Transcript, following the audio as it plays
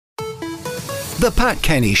The Pat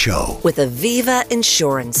Kenny Show with Aviva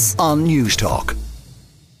Insurance on News Talk.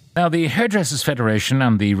 Now, the Hairdressers Federation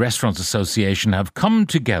and the Restaurants Association have come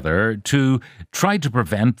together to try to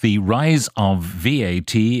prevent the rise of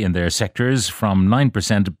VAT in their sectors from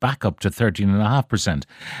 9% back up to 13.5%.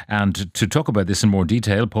 And to talk about this in more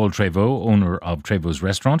detail, Paul Treyvaud, owner of Treyvaud's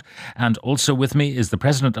Restaurant, and also with me is the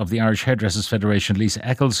president of the Irish Hairdressers Federation, Lisa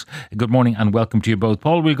Eccles. Good morning and welcome to you both.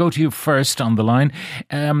 Paul, we'll go to you first on the line.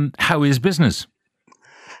 How is business?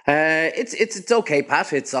 It's okay,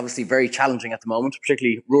 Pat. It's obviously very challenging at the moment,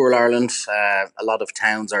 particularly rural Ireland. A lot of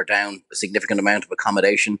towns are down a significant amount of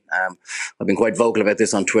accommodation. I've been quite vocal about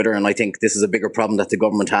this on Twitter, and I think this is a bigger problem that the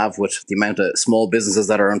government have with the amount of small businesses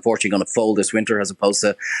that are unfortunately going to fold this winter, as opposed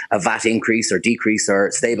to a VAT increase or decrease or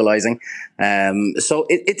stabilising. So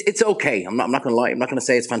it's okay. I'm not going to lie. I'm not going to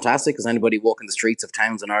say it's fantastic, because anybody walking the streets of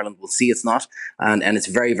towns in Ireland will see it's not, and it's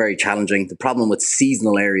very, very challenging. The problem with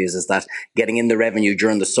seasonal areas is that getting in the revenue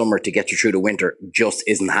during the summer to get you through the winter just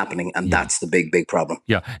isn't happening, and that's the big problem.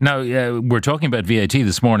 Yeah. Now, we're talking about VAT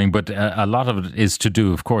this morning, but a lot of it is to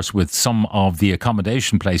do, of course, with some of the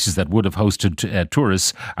accommodation places that would have hosted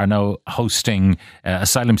tourists are now hosting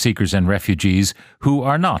asylum seekers and refugees who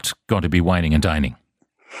are not going to be wining and dining.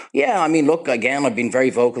 Yeah, I mean, look, again, I've been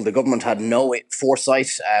very vocal. The government had no foresight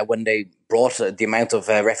when they brought the amount of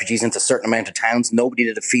refugees into a certain amount of towns. Nobody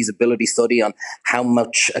did a feasibility study on how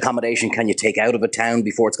much accommodation can you take out of a town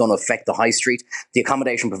before it's going to affect the high street. The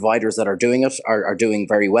accommodation providers that are doing it are doing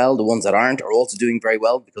very well. The ones that aren't are also doing very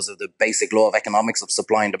well because of the basic law of economics of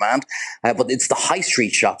supply and demand. But it's the high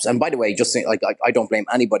street shops. And by the way, just saying, like, I don't blame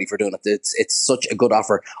anybody for doing it. It's such a good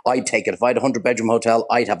offer. I'd take it. If I had a 100-bedroom hotel,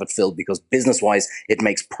 I'd have it filled, because business-wise, it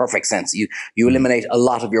makes perfect sense. You eliminate a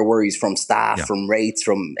lot of your worries from staff, from rates,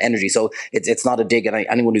 from energy. So it's not a dig at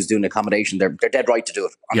anyone who's doing accommodation. They're dead right to do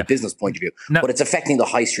it on a business point of view. Now, but it's affecting the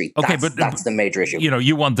high street. Okay, that's the major issue. You know,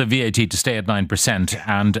 you want the VAT to stay at 9%,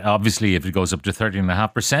 and obviously if it goes up to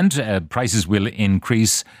 13.5%, prices will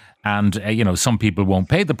increase. And, some people won't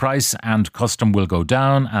pay the price and custom will go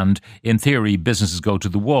down. And in theory, businesses go to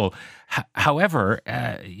the wall. However,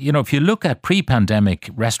 if you look at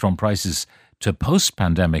pre-pandemic restaurant prices to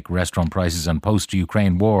post-pandemic restaurant prices and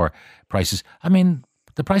post-Ukraine war prices, I mean,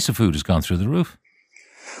 the price of food has gone through the roof.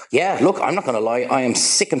 Yeah, look, I'm not going to lie. I am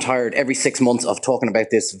sick and tired every 6 months of talking about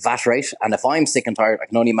this VAT rate. And if I'm sick and tired, I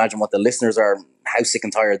can only imagine what the listeners are, how sick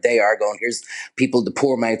and tired they are, going, here's people, the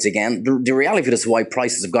poor mouths again. The reality of this is why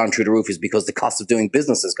prices have gone through the roof is because the cost of doing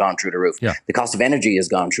business has gone through the roof. Yeah. The cost of energy has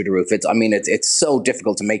gone through the roof. It's so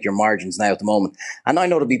difficult to make your margins now at the moment. And I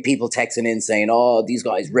know there'll be people texting in saying, oh, these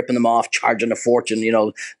guys ripping them off, charging a fortune,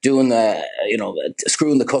 doing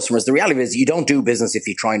screwing the customers. The reality is you don't do business if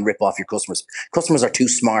you try and rip off your customers. Customers are too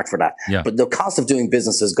smart for that. Yeah. But the cost of doing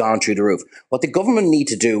business has gone through the roof. What the government need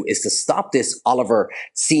to do is to stop this Oliver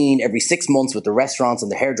scene every 6 months with the restaurants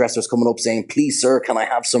and the hairdressers coming up saying, please, sir, can I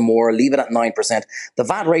have some more? Leave it at 9%. The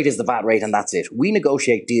VAT rate is the VAT rate, and that's it. We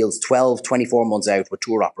negotiate deals 12, 24 months out with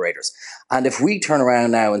tour operators. And if we turn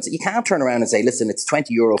around now and say, you can't turn around and say, listen, it's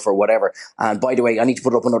 €20 for whatever. And by the way, I need to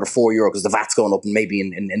put up another €4 because the VAT's going up maybe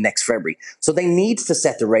in next February. So they need to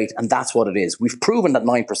set the rate, and that's what it is. We've proven that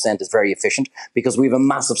 9% is very efficient because we have a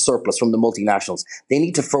massive surplus from the multinationals. They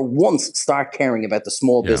need to, for once, start caring about the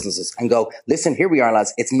small businesses and go, listen, here we are,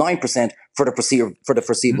 lads. It's 9% for the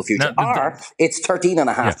foreseeable future. Or it's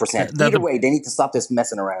 13.5%. Either way, they need to stop this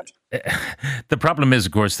messing around. The problem is,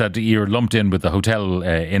 of course, that you're lumped in with the hotel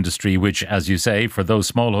industry, which, as you say, for those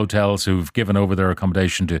small hotels who've given over their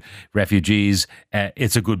accommodation to refugees,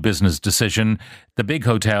 it's a good business decision. The big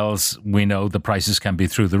hotels, we know the prices can be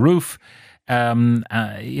through the roof,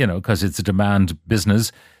 because it's a demand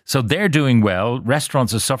business. So they're doing well.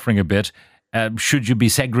 Restaurants are suffering a bit. Should you be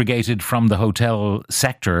segregated from the hotel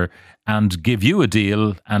sector and give you a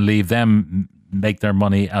deal and leave them make their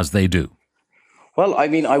money as they do? Well, I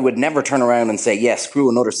mean, I would never turn around and say, yes, screw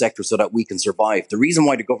another sector so that we can survive. The reason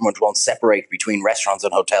why the government won't separate between restaurants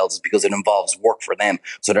and hotels is because it involves work for them.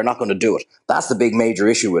 So they're not going to do it. That's the big major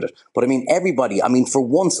issue with it. But I mean, for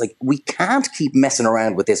once, we can't keep messing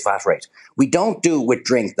around with this VAT rate. We don't do it with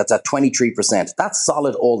drink that's at 23%. That's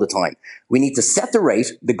solid all the time. We need to set the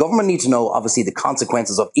rate. The government needs to know, obviously, the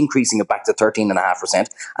consequences of increasing it back to 13.5%.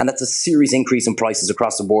 And that's a serious increase in prices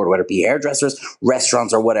across the board, whether it be hairdressers,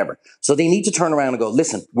 restaurants, or whatever. So they need to turn around and go,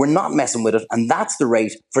 listen, we're not messing with it. And that's the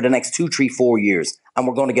rate for the next 2, 3, 4 years. And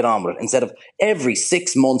we're going to get on with it. Instead of every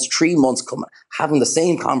 6 months, 3 months, having the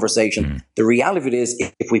same conversation. The reality of it is,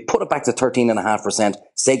 if we put it back to 13.5%,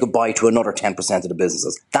 say goodbye to another 10% of the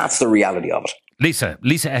businesses. That's the reality of it.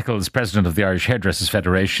 Lisa Eccles, president of the Irish Hairdressers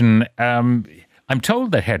Federation. I'm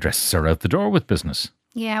told that hairdressers are out the door with business.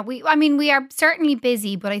 Yeah, we are certainly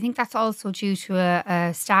busy, but I think that's also due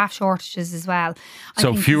to staff shortages as well.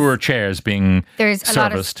 So fewer chairs being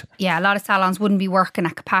serviced. A lot of salons wouldn't be working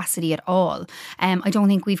at capacity at all. I don't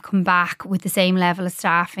think we've come back with the same level of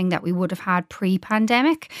staffing that we would have had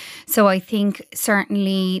pre-pandemic. So I think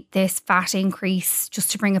certainly this VAT increase,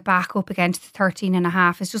 just to bring it back up again to the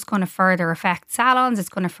 13.5, is just going to further affect salons. It's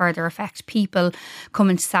going to further affect people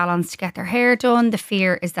coming to salons to get their hair done. The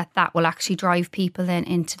fear is that will actually drive people then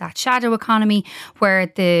into that shadow economy where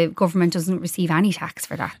the government doesn't receive any tax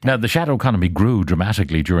for that. Now, the shadow economy grew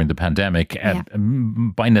dramatically during the pandemic.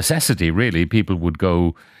 By necessity, really, people would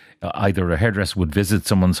go, either a hairdresser would visit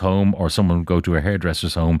someone's home or someone would go to a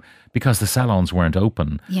hairdresser's home because the salons weren't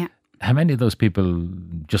open. Yeah. How many of those people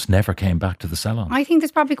just never came back to the salon? I think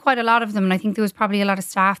there's probably quite a lot of them, and I think there was probably a lot of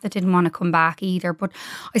staff that didn't want to come back either. But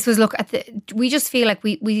I suppose, look, we just feel like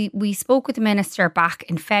we spoke with the minister back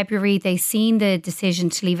in February. They seen the decision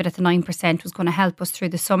to leave it at the 9% was going to help us through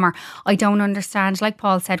the summer. I don't understand, like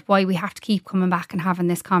Paul said, why we have to keep coming back and having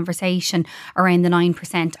this conversation around the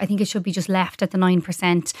 9%. I think it should be just left at the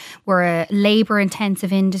 9%. We're a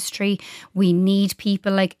labour-intensive industry. We need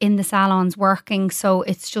people like in the salons working, so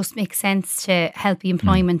it's just makes sense to help the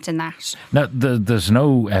employment in that. Now, there's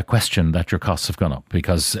no question that your costs have gone up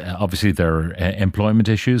because obviously there are employment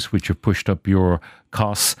issues which have pushed up your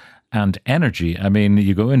costs and energy. I mean,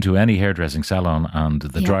 you go into any hairdressing salon and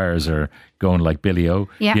the dryers are going like Billy O.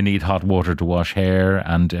 Yeah. You need hot water to wash hair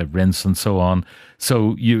and rinse and so on.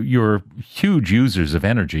 So you're huge users of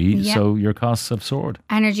energy, so your costs have soared.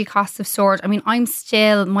 Energy costs have soared. I mean, I'm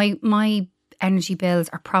still, my energy bills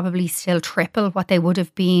are probably still triple what they would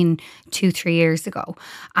have been 2-3 years ago.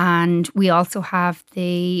 And we also have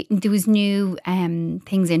there was new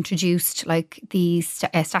things introduced like the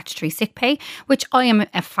statutory sick pay, which I am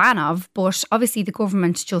a fan of, but obviously the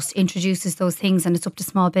government just introduces those things and it's up to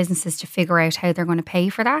small businesses to figure out how they're going to pay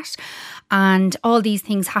for that. And all these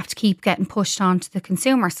things have to keep getting pushed on to the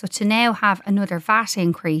consumer. So to now have another VAT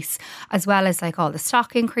increase, as well as like all the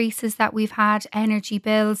stock increases that we've had, energy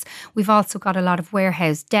bills, we've also got a lot of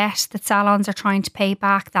warehouse debt that salons are trying to pay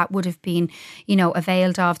back that would have been,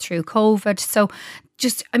 availed of through COVID. So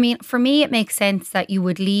for me, it makes sense that you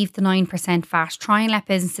would leave the 9% VAT, try and let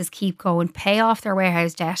businesses keep going, pay off their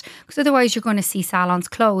warehouse debt, because otherwise you're going to see salons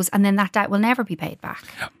close and then that debt will never be paid back.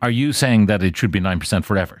 Are you saying that it should be 9%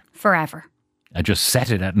 forever? Forever. I just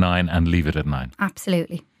set it at 9 and leave it at 9?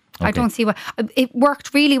 Absolutely. Okay. I don't see why. It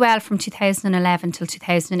worked really well from 2011 till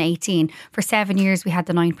 2018. For 7 years, we had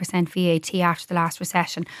the 9% VAT after the last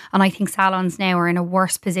recession. And I think salons now are in a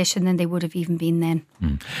worse position than they would have even been then.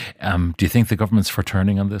 Do you think the government's for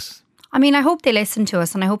turning on this? I mean, I hope they listen to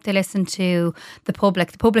us and I hope they listen to the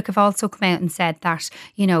public. The public have also come out and said that,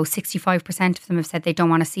 65% of them have said they don't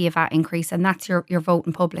want to see a VAT increase, and that's your vote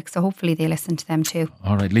in public. So hopefully they listen to them too.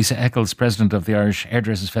 All right. Lisa Eccles, President of the Irish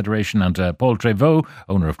Hairdressers Federation, and Paul Treyvaud,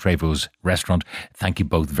 owner of Treyvaud's restaurant. Thank you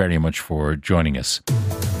both very much for joining us.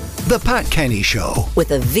 The Pat Kenny Show. With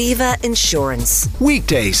Aviva Insurance.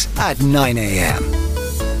 Weekdays at 9 a.m.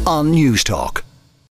 on News Talk.